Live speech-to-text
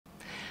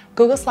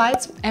Google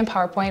Slides and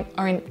PowerPoint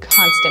are in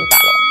constant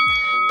battle.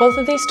 Both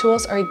of these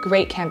tools are a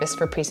great canvas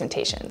for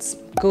presentations.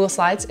 Google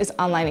Slides is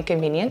online and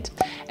convenient,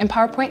 and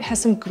PowerPoint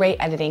has some great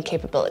editing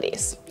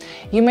capabilities.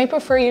 You may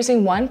prefer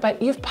using one,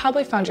 but you've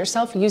probably found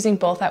yourself using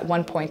both at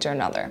one point or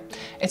another.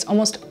 It's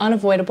almost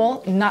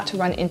unavoidable not to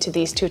run into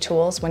these two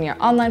tools when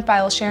you're online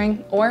file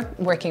sharing or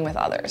working with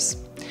others.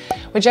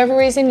 Whichever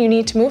reason you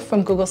need to move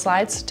from Google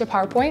Slides to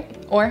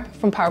PowerPoint or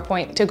from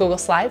PowerPoint to Google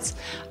Slides,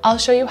 I'll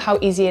show you how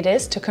easy it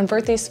is to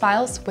convert these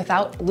files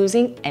without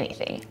losing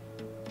anything.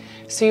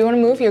 So you want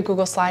to move your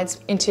Google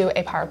Slides into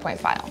a PowerPoint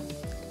file.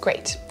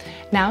 Great.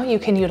 Now you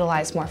can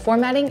utilize more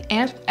formatting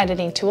and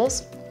editing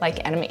tools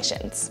like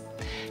animations.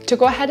 To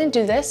go ahead and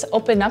do this,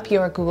 open up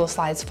your Google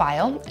Slides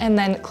file and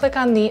then click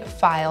on the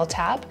File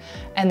tab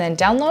and then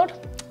Download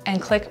and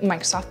click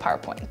Microsoft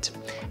PowerPoint.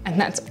 And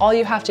that's all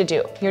you have to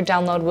do. Your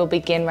download will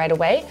begin right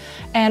away.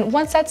 And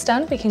once that's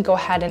done, we can go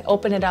ahead and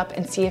open it up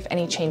and see if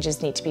any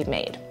changes need to be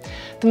made.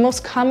 The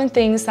most common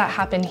things that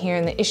happen here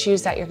and the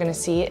issues that you're going to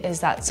see is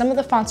that some of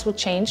the fonts will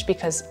change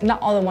because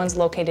not all the ones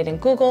located in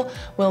Google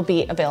will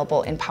be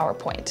available in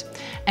PowerPoint.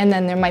 And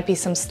then there might be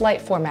some slight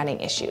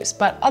formatting issues,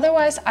 but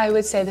otherwise I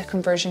would say the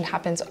conversion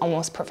happens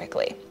almost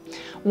perfectly.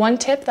 One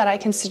tip that I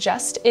can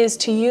suggest is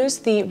to use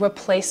the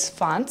Replace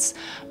Fonts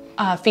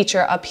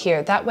feature up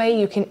here. That way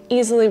you can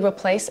easily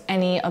replace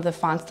any of the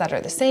fonts that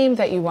are the same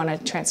that you want to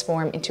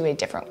transform into a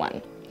different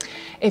one.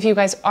 If you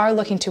guys are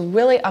looking to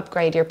really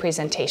upgrade your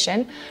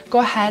presentation, go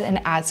ahead and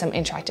add some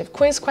interactive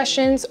quiz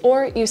questions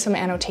or use some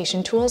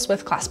annotation tools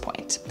with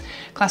ClassPoint.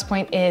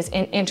 ClassPoint is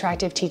an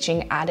interactive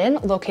teaching add-in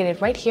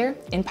located right here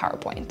in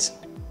PowerPoint.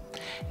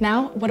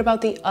 Now, what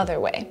about the other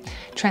way?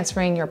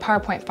 Transferring your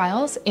PowerPoint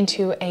files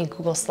into a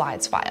Google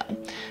Slides file.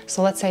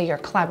 So let's say you're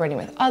collaborating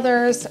with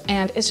others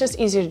and it's just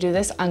easier to do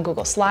this on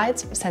Google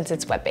Slides since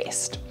it's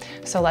web-based.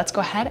 So let's go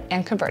ahead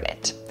and convert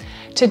it.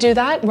 To do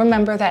that,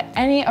 remember that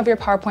any of your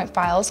PowerPoint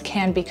files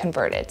can be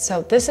converted.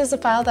 So this is the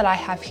file that I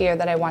have here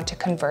that I want to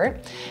convert.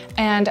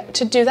 And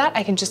to do that,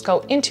 I can just go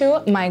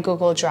into my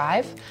Google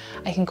Drive.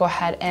 I can go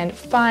ahead and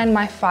find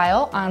my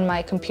file on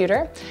my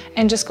computer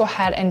and just go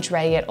ahead and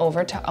drag it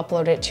over to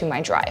upload it to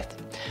my drive.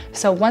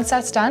 So once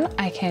that's done,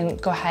 I can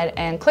go ahead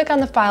and click on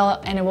the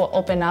file and it will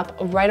open up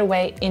right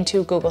away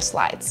into Google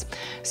Slides.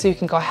 So you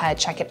can go ahead,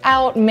 check it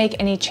out, make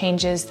any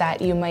changes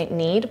that you might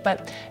need,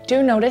 but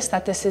do notice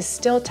that this is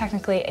still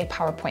technically a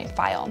PowerPoint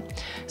file.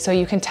 So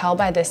you can tell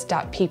by this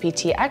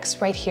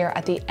 .pptx right here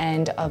at the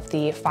end of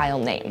the file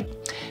name.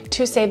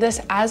 To save this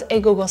as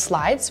a Google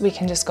Slides, we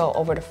can just go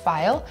over to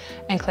File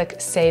and click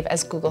Save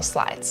as Google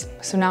Slides.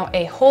 So now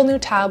a whole new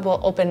tab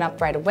will open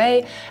up right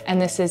away, and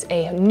this is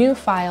a new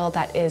file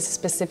that is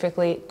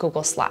specifically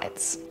Google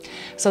Slides.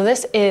 So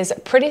this is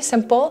pretty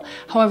simple.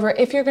 However,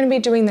 if you're going to be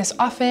doing this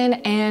often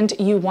and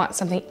you want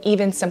something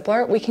even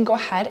simpler, we can go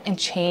ahead and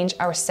change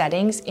our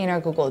settings in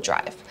our Google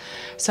Drive.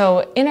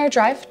 So in our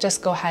drive,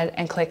 just go ahead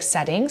and click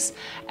Settings,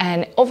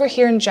 and over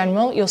here in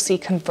General, you'll see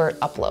Convert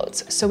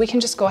Uploads. So we can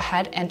just go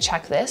ahead and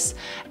check this,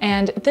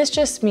 and this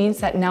just means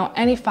that now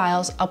any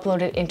files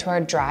uploaded into our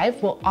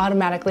drive will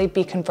automatically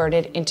be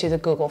converted into the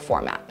Google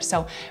format.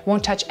 So it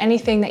won't touch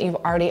anything that you've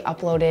already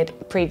uploaded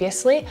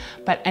previously,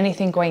 but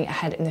anything going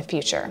ahead in the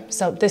future.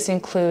 So this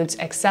includes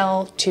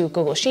Excel to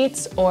Google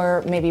Sheets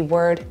or maybe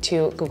Word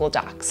to Google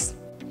Docs.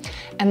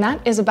 And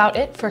that is about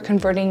it for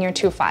converting your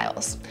two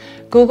files.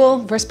 Google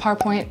versus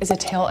PowerPoint is a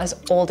tale as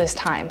old as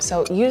time,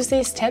 so use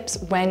these tips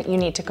when you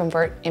need to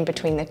convert in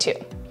between the two.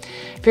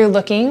 If you're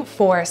looking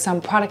for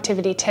some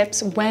productivity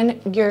tips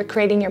when you're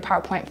creating your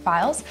PowerPoint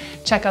files,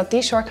 check out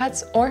these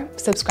shortcuts or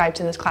subscribe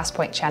to this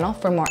ClassPoint channel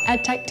for more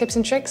EdTech tips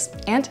and tricks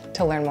and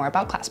to learn more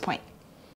about ClassPoint.